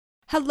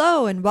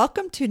Hello, and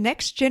welcome to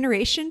Next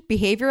Generation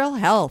Behavioral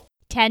Health.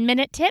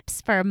 10-minute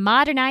tips for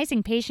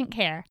modernizing patient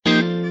care.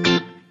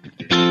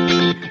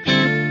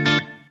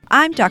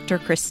 I'm Dr.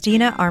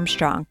 Christina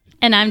Armstrong.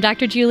 And I'm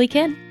Dr. Julie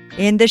Kim.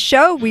 In this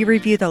show, we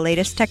review the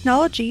latest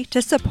technology to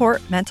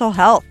support mental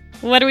health.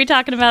 What are we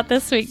talking about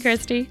this week,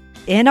 Christy?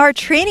 In our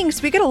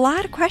trainings, we get a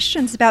lot of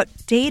questions about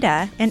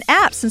data and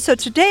apps. And so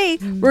today,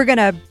 we're going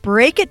to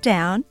break it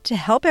down to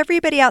help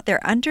everybody out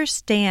there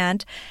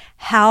understand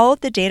how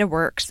the data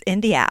works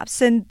in the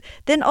apps, and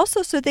then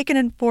also so they can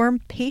inform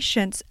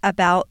patients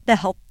about the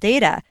health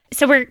data.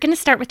 So we're going to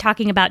start with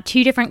talking about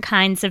two different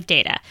kinds of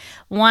data.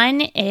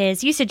 One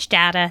is usage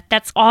data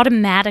that's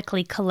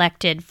automatically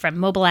collected from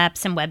mobile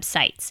apps and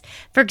websites.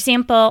 For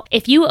example,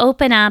 if you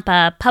open up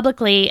a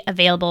publicly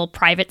available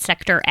private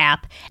sector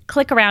app,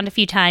 click around a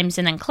few times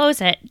and then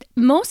close it,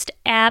 most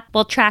app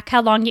will track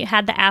how long you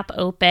had the app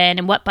open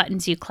and what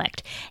buttons you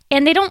clicked.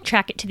 And they don't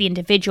track it to the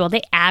individual.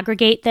 They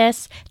aggregate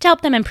this to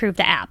help them improve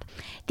the app.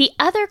 The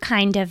other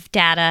kind of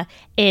data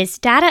is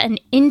data an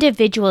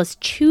individual is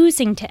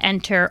choosing to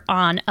enter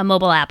on a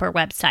mobile app or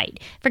website.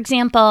 For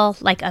example,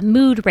 like a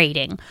mood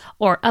rating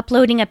or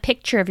uploading a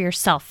picture of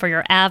yourself for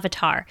your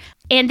avatar.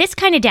 And this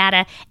kind of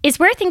data is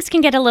where things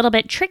can get a little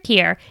bit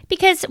trickier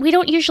because we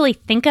don't usually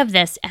think of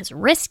this as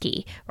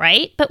risky,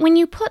 right? But when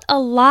you put a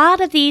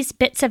lot of these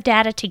bits of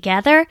data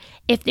together,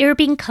 if they're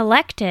being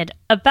collected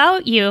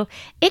about you,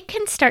 it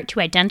can start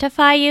to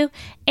identify you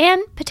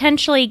and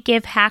potentially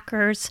give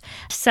hackers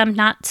some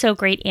not so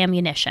great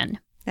ammunition.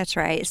 That's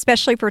right,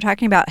 especially if we're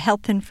talking about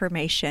health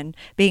information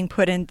being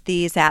put in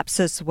these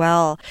apps as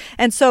well.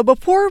 And so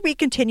before we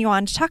continue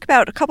on to talk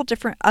about a couple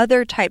different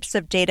other types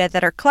of data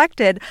that are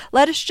collected,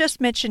 let us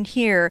just mention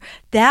here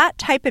that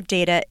type of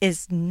data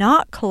is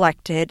not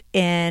collected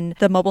in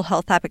the mobile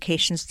health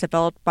applications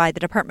developed by the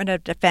Department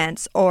of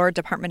Defense or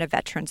Department of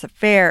Veterans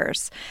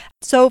Affairs.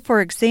 So, for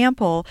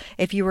example,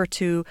 if you were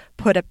to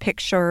put a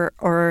picture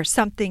or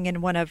something in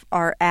one of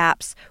our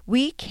apps,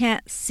 we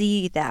can't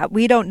see that.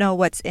 We don't know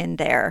what's in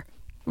there.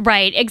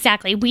 Right,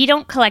 exactly. We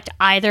don't collect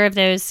either of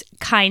those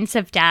kinds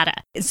of data.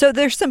 So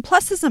there's some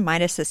pluses and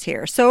minuses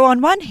here. So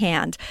on one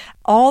hand,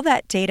 all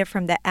that data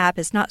from the app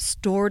is not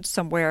stored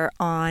somewhere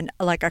on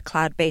like a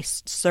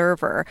cloud-based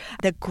server.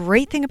 The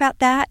great thing about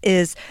that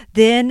is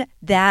then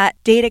that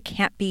data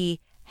can't be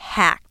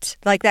hacked.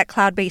 Like that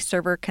cloud-based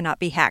server cannot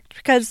be hacked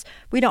because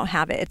we don't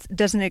have it. It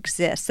doesn't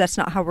exist. That's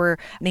not how we're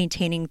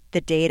maintaining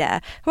the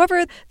data.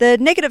 However, the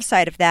negative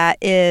side of that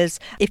is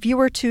if you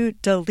were to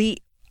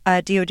delete a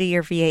DoD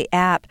or VA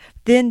app,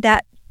 then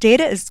that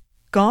data is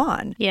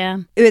gone.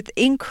 Yeah. With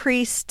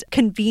increased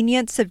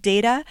convenience of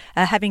data,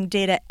 having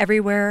data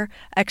everywhere,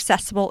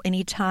 accessible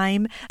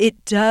anytime,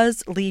 it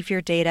does leave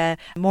your data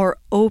more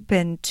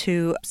open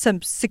to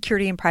some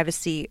security and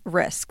privacy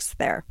risks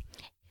there.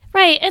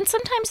 Right, and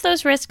sometimes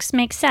those risks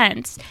make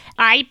sense.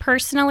 I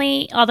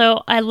personally,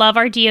 although I love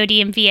our DoD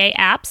and VA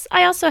apps,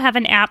 I also have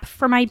an app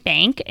for my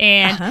bank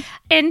and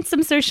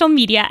some social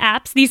media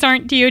apps. These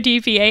aren't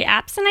DoD VA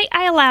apps, and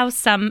I allow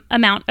some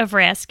amount of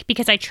risk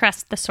because I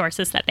trust the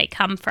sources that they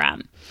come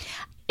from.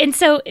 And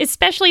so,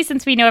 especially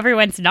since we know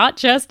everyone's not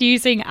just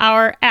using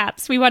our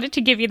apps, we wanted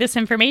to give you this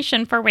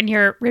information for when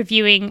you're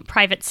reviewing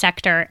private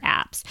sector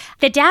apps.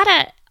 The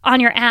data on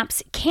your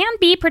apps can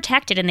be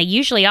protected, and they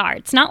usually are.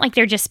 It's not like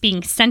they're just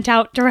being sent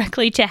out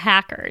directly to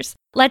hackers.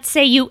 Let's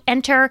say you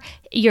enter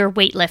your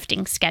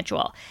weightlifting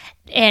schedule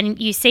and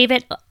you save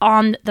it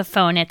on the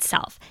phone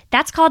itself.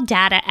 That's called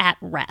data at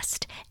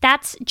rest.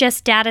 That's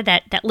just data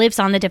that lives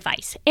on the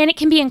device, and it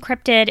can be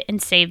encrypted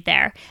and saved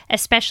there,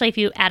 especially if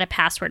you add a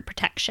password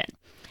protection.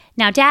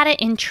 Now, data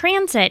in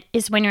transit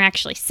is when you're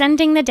actually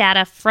sending the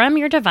data from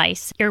your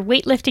device. Your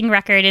weightlifting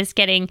record is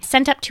getting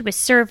sent up to a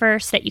server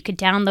so that you could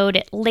download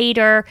it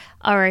later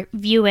or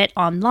view it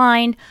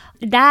online.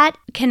 That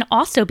can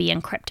also be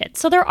encrypted.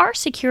 So there are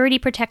security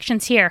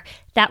protections here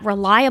that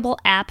reliable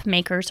app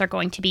makers are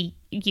going to be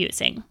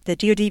using. The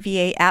DoD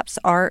VA apps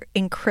are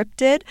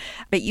encrypted,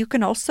 but you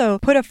can also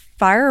put a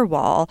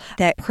firewall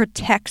that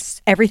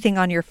protects everything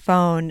on your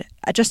phone,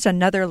 just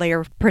another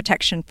layer of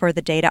protection for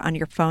the data on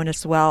your phone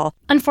as well.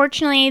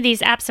 Unfortunately,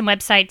 these apps and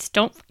websites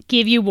don't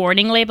give you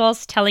warning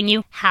labels telling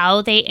you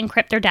how they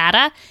encrypt their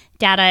data.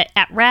 Data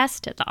at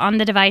rest, on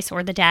the device,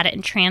 or the data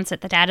in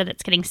transit, the data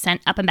that's getting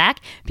sent up and back,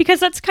 because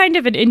that's kind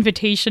of an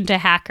invitation to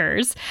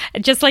hackers.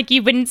 Just like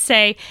you wouldn't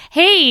say,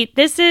 hey,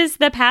 this is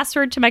the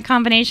password to my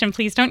combination,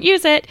 please don't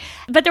use it.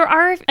 But there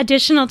are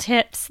additional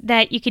tips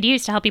that you could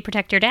use to help you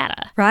protect your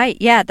data. Right,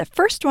 yeah. The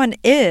first one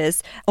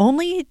is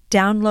only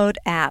download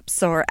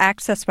apps or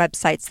access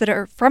websites that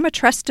are from a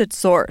trusted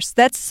source.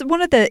 That's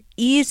one of the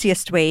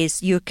easiest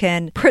ways you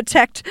can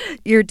protect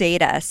your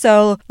data.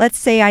 So let's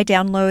say I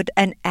download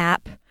an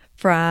app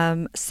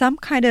from some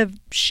kind of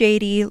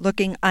shady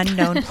looking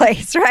unknown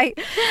place, right?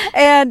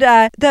 And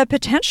the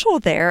potential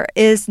there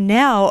is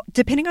now,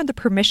 depending on the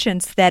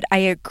permissions that I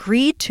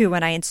agreed to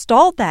when I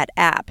installed that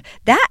app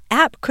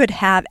could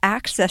have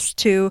access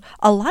to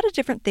a lot of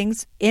different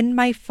things in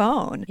my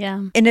phone.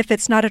 Yeah. And if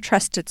it's not a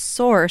trusted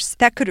source,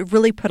 that could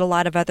really put a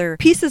lot of other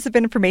pieces of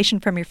information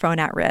from your phone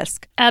at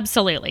risk.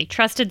 Absolutely.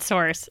 Trusted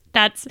source.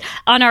 That's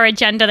on our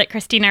agenda that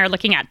Christy and I are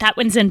looking at. That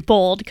one's in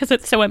bold because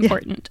it's so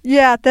important.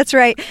 Yeah, that's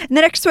right. And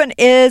the next one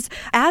is,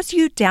 as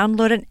you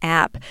download an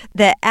app,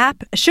 the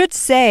app should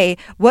say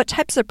what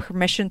types of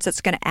permissions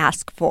it's going to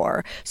ask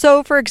for.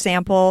 So, for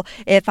example,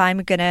 if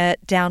I'm going to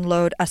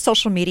download a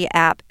social media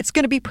app, it's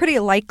going to be pretty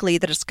likely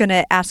that it's going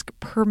to ask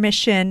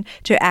permission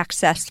to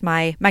access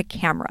my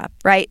camera,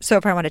 right? So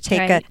if I want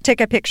to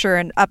take a picture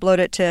and upload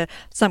it to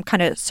some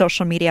kind of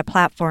social media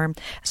platform.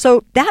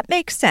 So that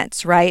makes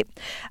sense, right?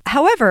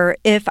 However,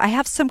 if I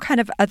have some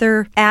kind of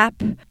other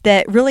app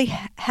that really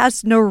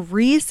has no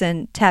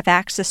reason to have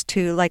access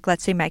to, like,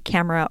 let's say my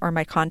camera or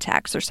my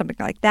contacts or something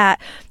like that.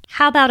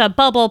 How about a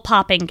bubble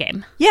popping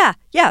game? Yeah,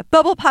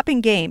 bubble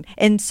popping game.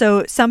 And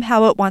so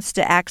somehow it wants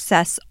to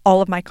access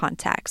all of my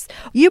contacts.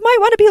 You might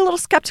want to be a little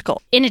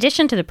skeptical. In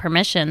addition to the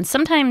permissions,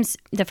 sometimes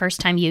the first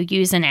time you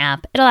use an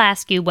app, it'll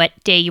ask you what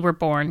day you were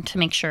born to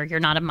make sure you're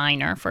not a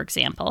minor, for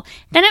example.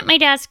 Then it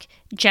might ask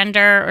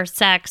gender or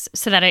sex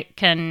so that it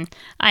can,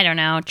 I don't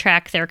know,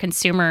 track their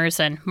consumers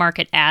and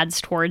market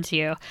ads towards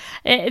you.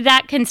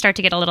 That can start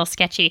to get a little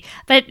sketchy.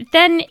 But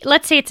then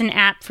let's say it's an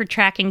app for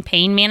tracking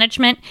pain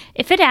management.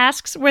 If it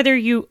asks whether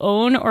you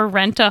own or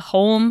rent a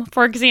home,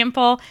 for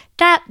example,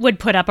 that would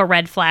put up a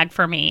red flag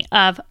for me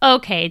of,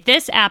 okay,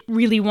 this app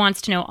really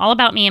wants to know all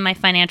about me and my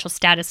financial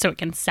status so it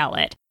can sell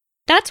it.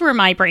 That's where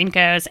my brain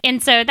goes.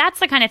 And so that's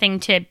the kind of thing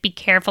to be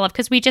careful of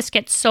because we just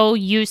get so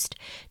used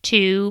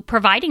to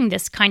providing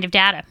this kind of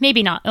data.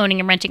 Maybe not owning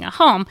and renting a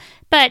home,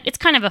 but it's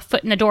kind of a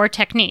foot in the door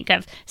technique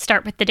of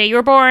start with the day you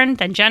were born,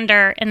 then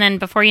gender, and then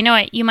before you know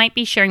it, you might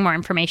be sharing more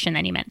information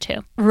than you meant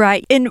to.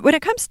 Right. And when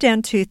it comes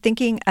down to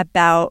thinking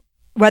about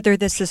whether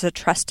this is a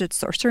trusted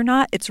source or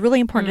not, it's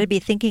really important to be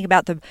thinking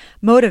about the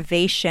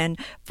motivation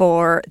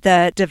for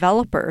the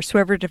developers,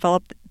 whoever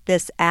developed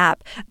this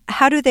app.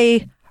 How do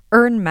they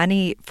earn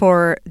money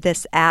for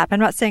this app? I'm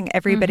not saying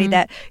everybody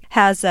that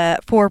has a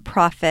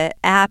for-profit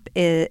app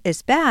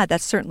is bad.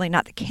 That's certainly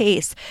not the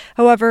case.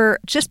 However,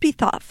 just be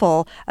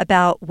thoughtful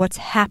about what's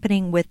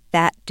happening with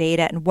that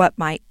data and what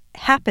might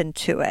happen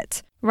to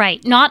it.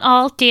 Right. Not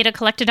all data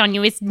collected on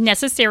you is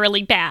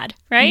necessarily bad,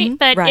 right?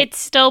 But it's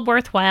still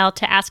worthwhile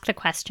to ask the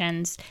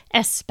questions,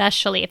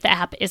 especially if the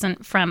app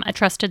isn't from a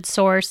trusted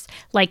source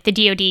like the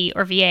DoD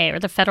or VA or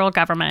the federal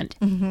government.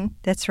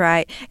 That's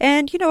right.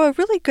 And, a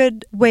really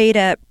good way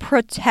to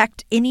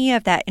protect any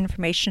of that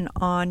information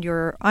on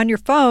your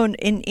phone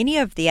in any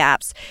of the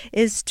apps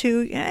is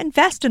to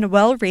invest in a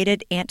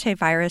well-rated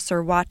antivirus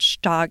or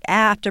watchdog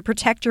app to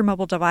protect your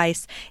mobile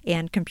device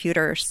and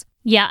computers.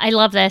 Yeah, I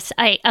love this.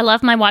 I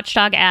love my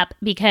Watchdog app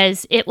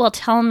because it will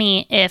tell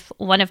me if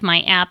one of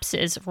my apps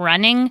is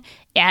running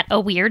at a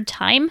weird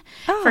time.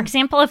 For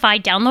example, if I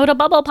download a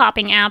bubble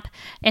popping app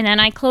and then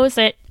I close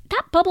it,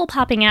 that bubble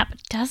popping app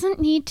doesn't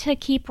need to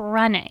keep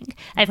running.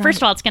 First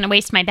of all, it's going to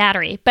waste my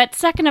battery. But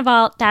second of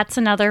all, that's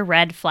another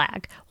red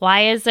flag.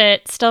 Why is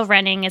it still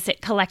running? Is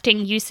it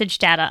collecting usage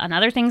data on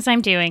other things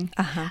I'm doing?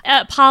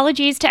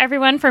 Apologies to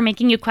everyone for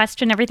making you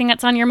question everything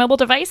that's on your mobile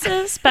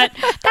devices, but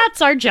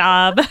that's our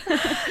job.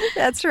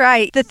 That's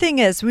right. The thing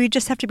is, we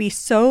just have to be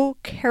so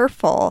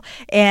careful.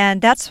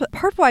 And that's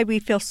part of why we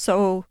feel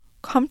so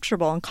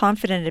comfortable and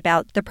confident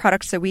about the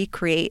products that we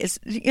create is,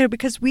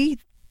 because we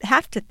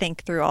have to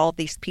think through all of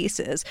these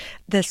pieces.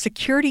 The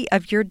security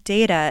of your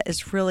data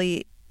is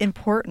really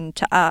important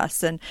to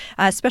us. And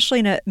especially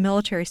in a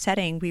military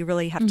setting, we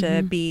really have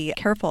to be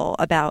careful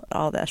about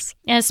all this.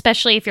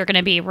 Especially if you're going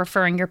to be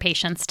referring your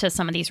patients to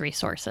some of these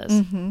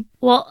resources.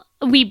 Well,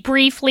 we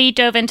briefly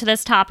dove into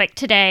this topic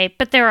today,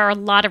 but there are a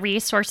lot of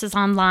resources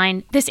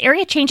online. This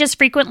area changes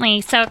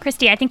frequently. So,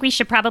 Christy, I think we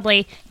should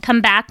probably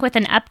come back with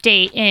an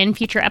update in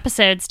future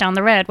episodes down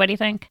the road. What do you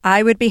think?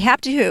 I would be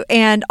happy to.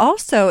 And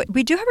also,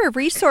 we do have a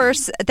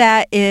resource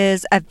that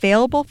is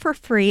available for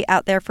free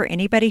out there for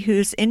anybody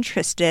who's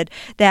interested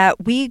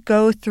that we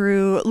go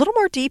through a little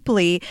more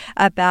deeply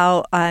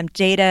about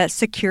data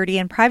security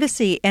and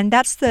privacy. And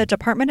that's the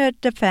Department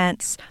of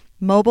Defense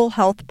Mobile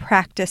Health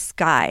Practice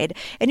Guide.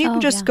 And you can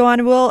just go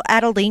on, we'll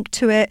add a link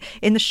to it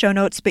in the show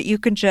notes, but you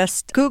can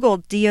just Google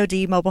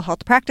DoD Mobile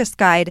Health Practice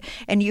Guide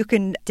and you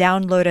can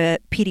download a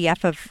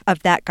PDF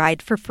of that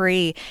guide for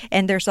free.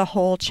 And there's a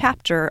whole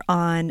chapter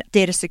on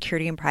data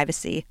security and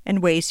privacy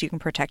and ways you can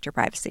protect your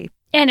privacy.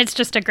 And it's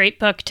just a great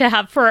book to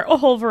have for a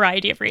whole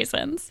variety of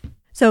reasons.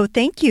 So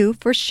thank you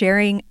for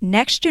sharing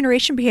Next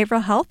Generation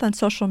Behavioral Health on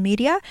social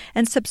media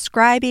and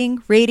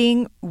subscribing,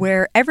 rating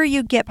wherever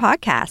you get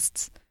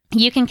podcasts.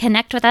 You can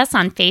connect with us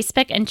on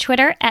Facebook and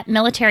Twitter at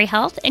Military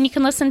Health, and you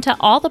can listen to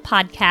all the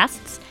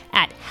podcasts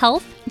at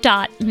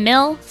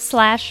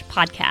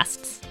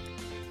health.mil/podcasts.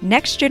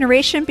 Next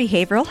Generation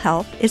Behavioral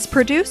Health is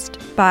produced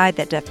by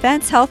the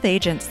Defense Health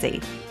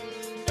Agency.